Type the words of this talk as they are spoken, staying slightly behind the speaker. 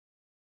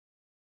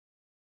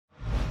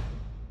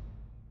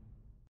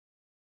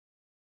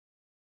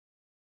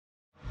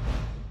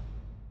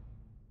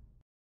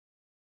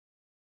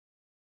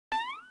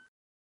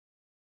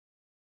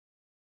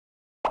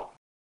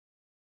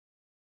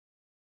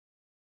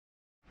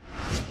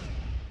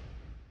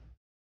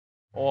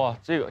哇，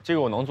这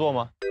个我能做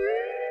吗？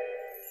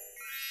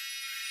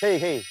可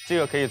以，这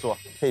个可以做，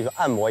可以说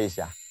按摩一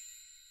下。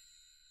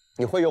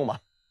你会用吗？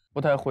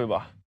不太会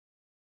吧？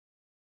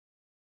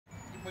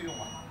你会用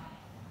吗？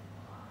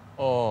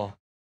哦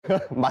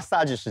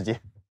，massage 时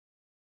间，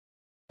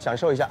享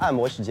受一下按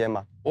摩时间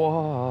吗？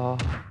哇，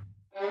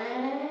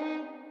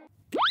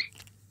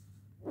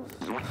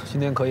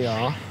今天可以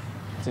啊。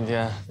今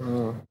天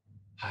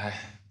哎，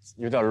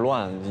有点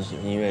乱，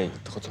音乐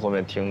后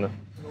面听的。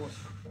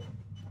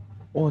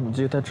哦，你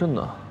这个太震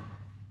了。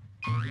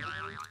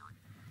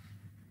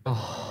啊，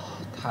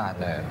太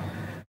累了。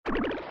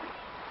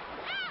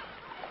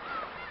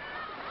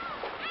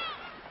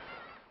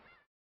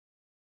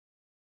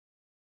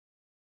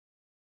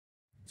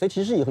所以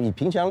其实你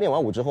平常练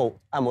完舞之后，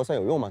按摩算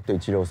有用吗？对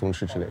肌肉松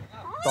弛之类的。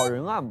找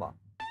人按吧，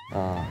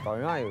啊，找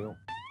人按有用。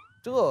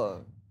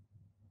这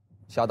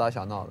小打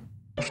小闹的。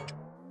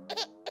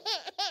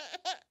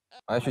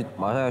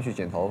马上要去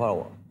剪头发了，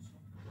我。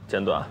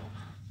剪短。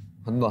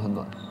很短很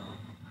短。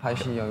拍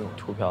戏要用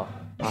秃瓢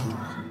啊，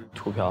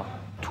秃瓢，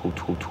秃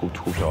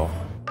瓢。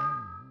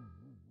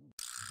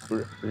不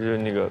是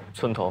那个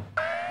寸头，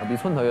比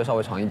寸头要稍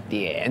微长一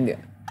点点。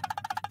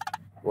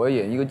我要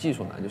演一个技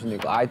术男，就是那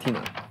个 IT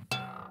男。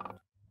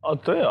哦，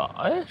对啊，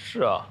哎，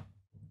是啊，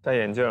戴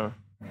眼镜。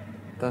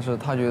但是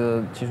他觉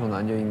得技术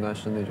男就应该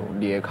是那种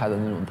裂开的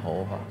那种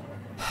头发。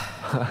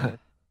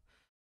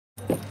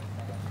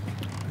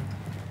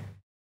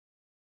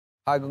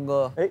嗨，庚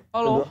哥。哎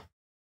 ，Hello，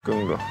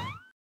庚哥。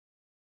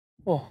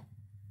哦，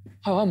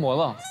还有按摩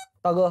了，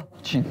大哥，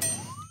请。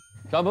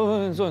啊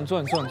不，坐，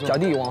小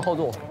弟往后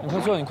坐。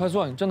你快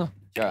坐，你真的。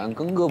既然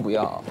庚哥不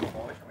要，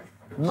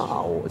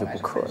那我就不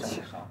客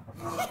气。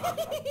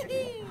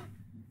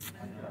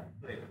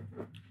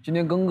今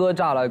天庚哥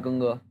炸了，庚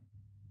哥。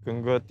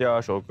庚哥第2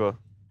首歌，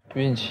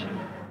运气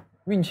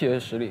也是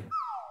实力。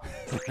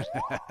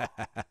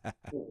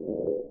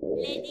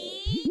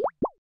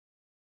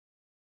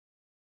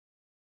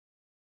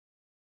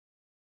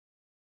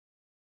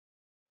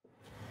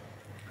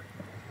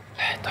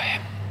哎，导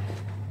演，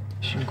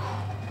辛苦。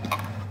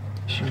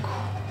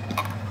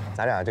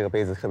咱俩这个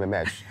杯子特别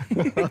match。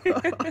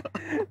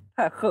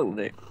太横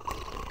了这个。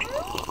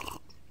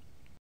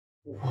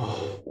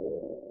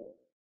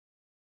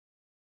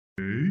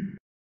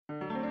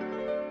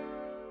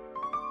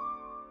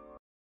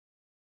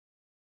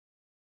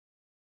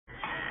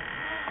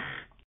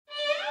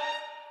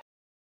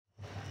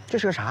这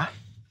是个啥？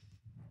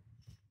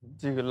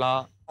这个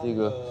拉这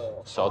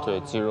个小腿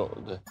肌肉，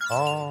对。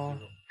哦。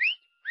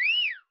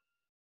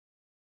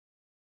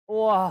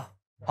哇，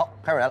好，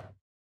开始来了。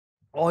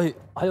哎，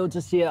还有这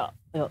些啊，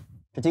哎呦，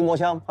这筋膜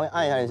枪旁边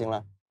按一下就行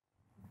了。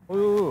哎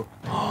呦，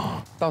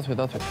大腿。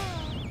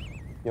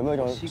有没有一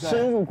种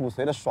深入骨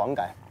髓的爽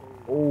感？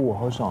哦，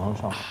好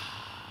爽。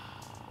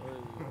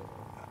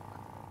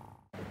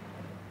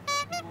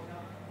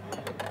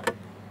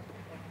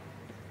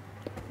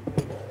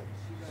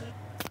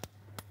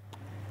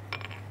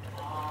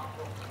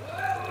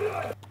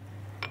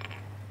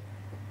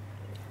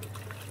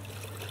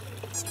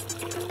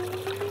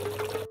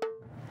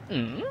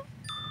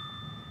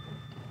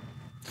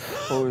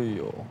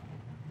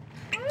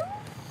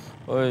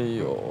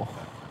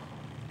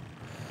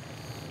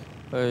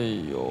哎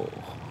呦，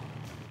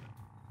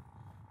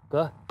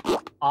哥，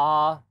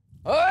啊，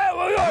哎，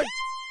我要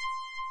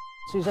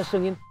试一下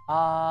声音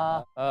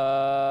啊，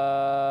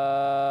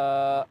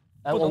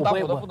不能打，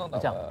不能打，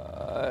这样，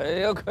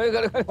哎呀，可以，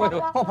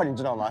泡泡你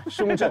知道吗？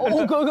胸震。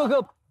哦，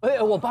哥，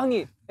哎，我帮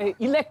你，哎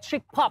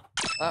 ，electric pop，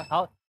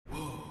 好，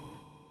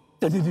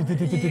对，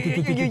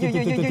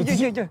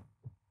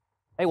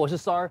哎，我是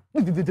三儿，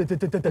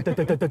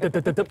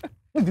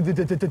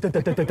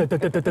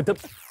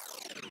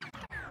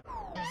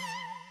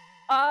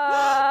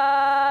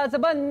啊，怎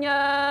么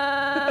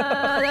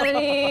呀？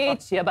你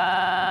切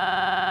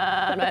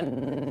吧，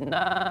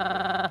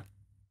呐，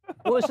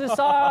我是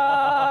三儿。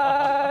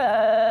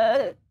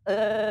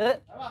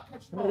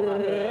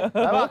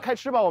来吧，开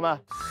吃吧，我们。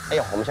哎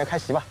呦，我们先开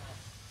席吧。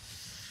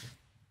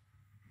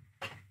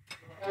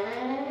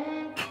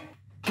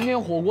今天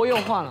火锅又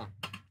换了，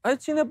哎，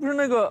今天不是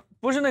那个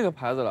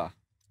牌子了，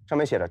上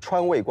面写着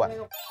川味罐。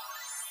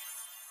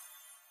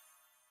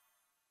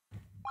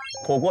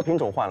火锅品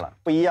种换了，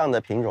不一样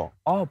的品种。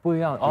哦，不一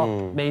样哦，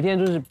每天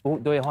就是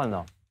都会换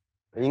的，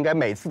应该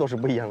每次都是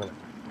不一样的。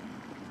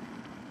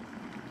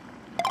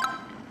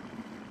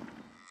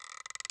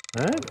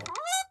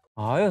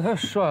哎呀，太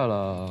帅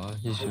了，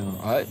一星，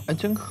哎，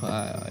真可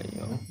爱啊！哎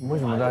呀，为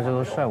什么大家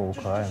都帅我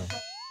可爱呢？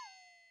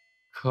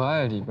可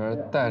爱里边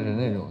带着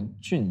那种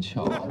俊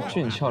俏，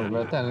俊俏里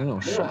边带着那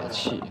种帅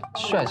气，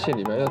帅气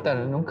里边又带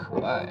着那种可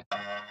爱。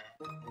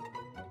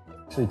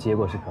所以结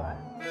果是可爱。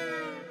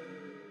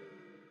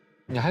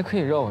你还可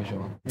以绕回去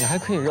吗？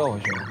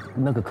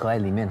那个可爱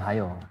里面还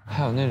有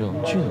那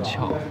种俊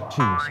俏，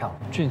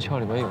俊俏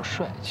里边有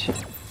帅气，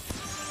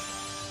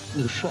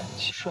那个帅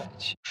气。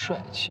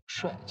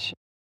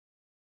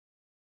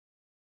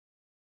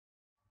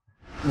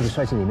那个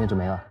帅气里面就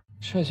没了。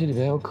帅气里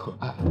边有可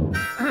爱，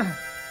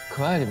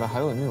可爱里边还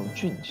有那种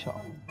俊俏，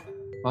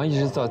然后一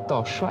直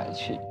到帅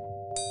气，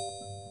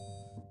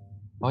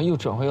然后又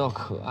转回到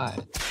可爱。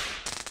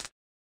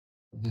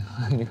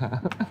你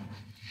看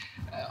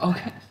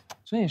，OK，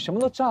 所以你什么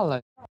都占了。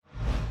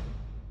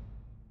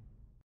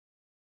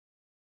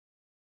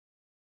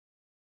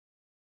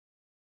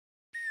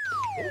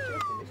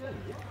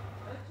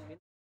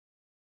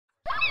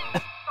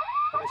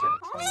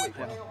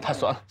太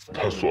酸了，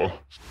太酸了。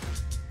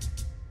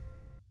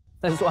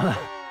太酸了。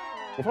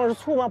你放的是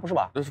醋吗？不是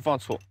吧？这是放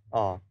醋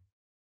啊。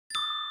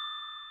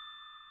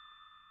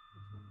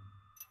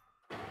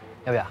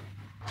要不要？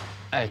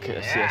哎，可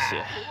以，谢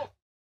谢。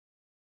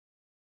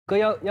哥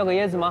要个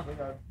椰子吗？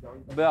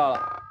不要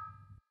了。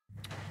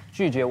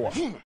拒绝我。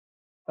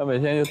他每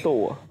天就逗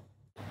我。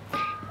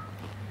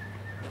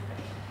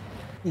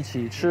一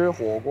起吃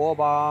火锅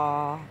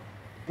吧。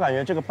我感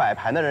觉这个摆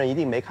盘的人一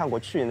定没看过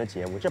去年的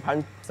节目，这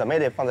盘怎么也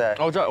得放在。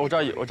我这儿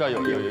有。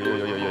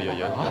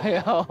哎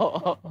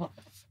呦，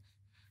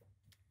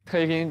可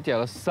以给你点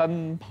了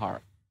3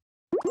盘。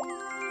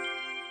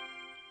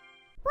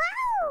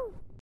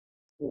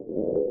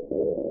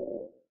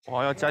我好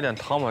像要加点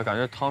汤吧，感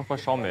觉汤快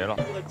烧没了。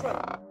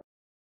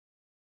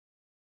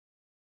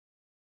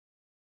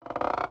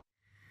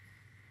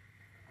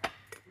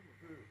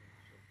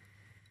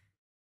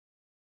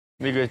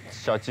那个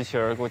小机器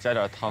人给我加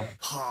点汤。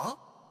好。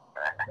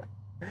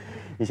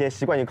你现在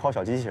习惯于靠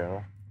小机器人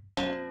了。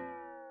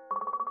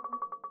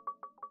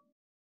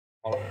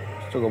好了，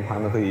这个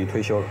盘子可以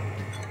退休了。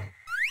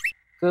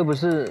哥不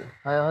是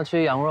还要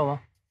吃羊肉吗？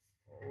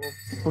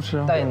不吃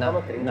啊。带哪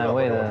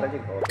位的？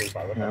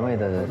哪位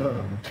的人？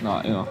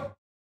哪一个？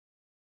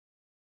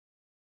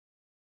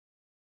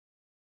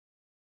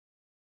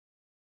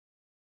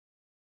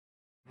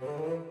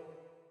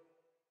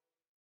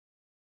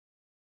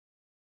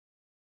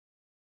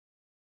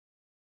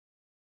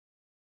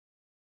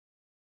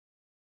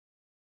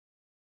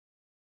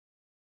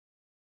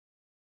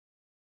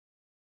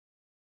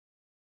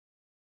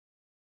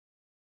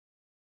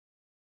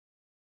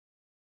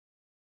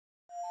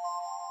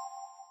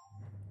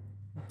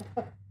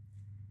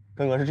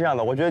根哥是这样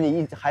的，我觉得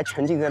你还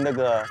沉浸在那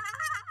个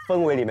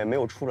氛围里面没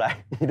有出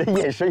来，你的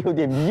眼神有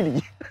点迷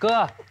离。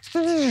哥，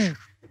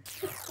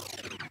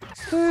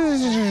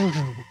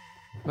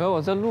没有，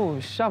我在录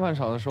下半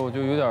场的时候我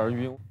就有点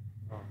晕，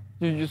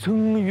就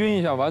噌晕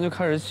一下，完就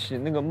开始起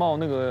那个冒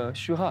那个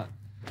虚汗。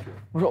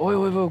我说：“哎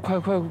呦，快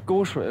给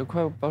我水，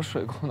快把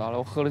水给我拿来！”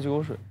我喝了几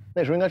口水。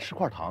那时候应该吃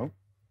块糖。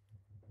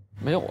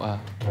没有啊。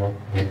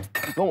你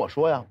跟我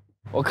说呀。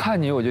我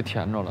看你我就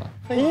甜着了。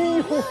哎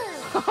呦！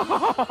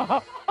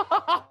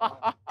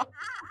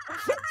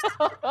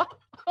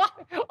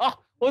啊！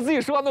我自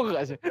己说都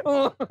恶心。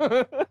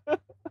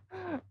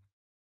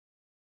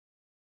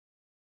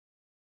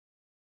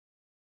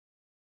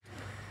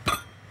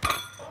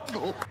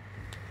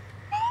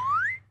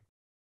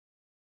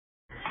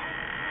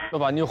要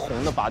把那个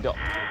红的拔掉，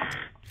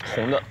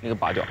红的那个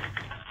拔掉。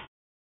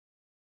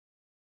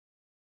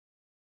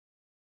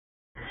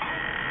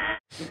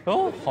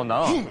哦，好难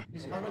啊！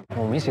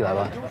我们一起来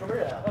吧，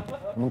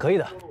我们可以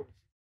的。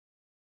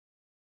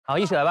好，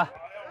一起来吧，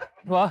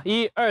是吧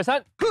？1、2、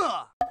3，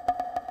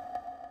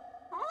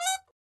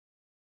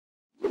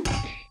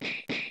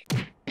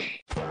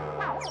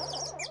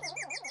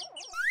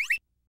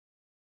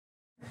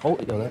哦，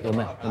有了，有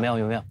没有？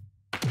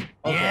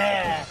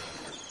耶！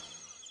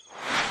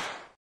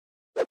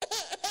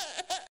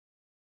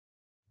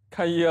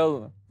看椰子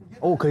呢。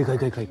哦，可以，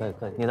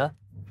你呢？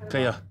可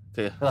以了，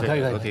可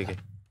以。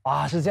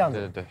啊，是这样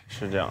子。对，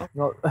是这样。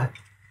那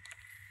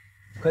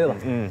可以了。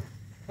嗯。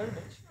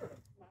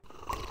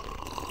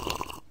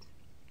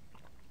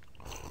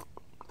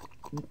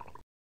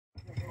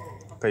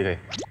可以。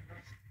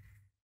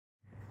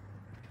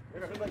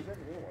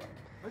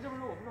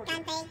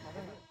干杯！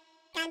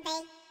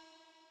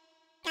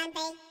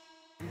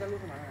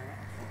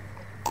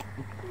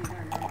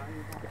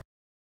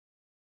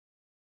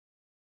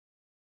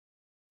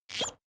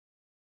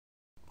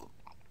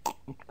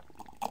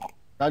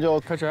那就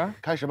开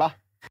始吧。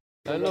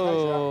来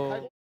喽！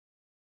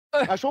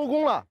哎，收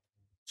工了。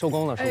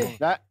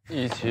来，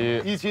一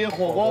起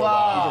火锅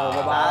吧！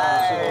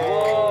来，火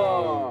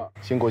锅！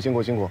辛苦。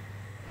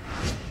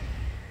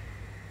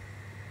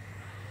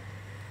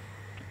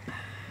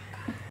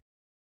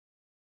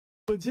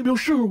本节目由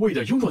12味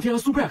的永岛天然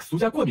Super X 独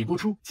家冠名播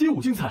出，街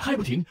舞精彩嗨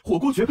不停，火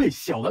锅绝配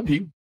小蓝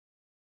瓶。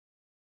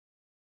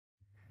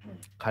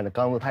看着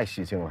缸子太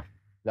喜庆了，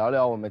聊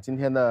聊我们今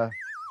天的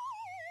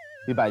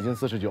100斤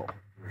49。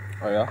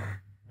哎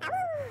呀，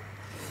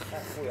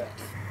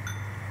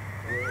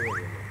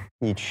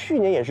你去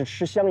年也是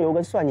吃香油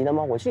跟蒜泥的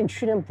吗？我记得你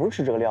去年不是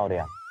吃这个料的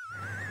呀。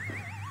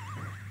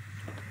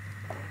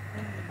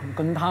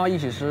跟他一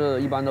起吃，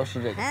一般都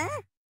是这个。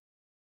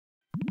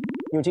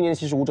因为今年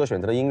其实舞者选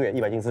择的音乐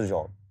100斤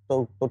49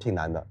都挺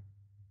难的，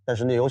但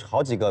是呢有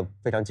好几个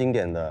非常经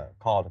典的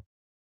call。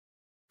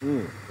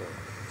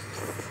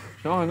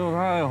小海豆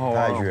太好了，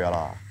太绝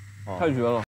了，太绝了。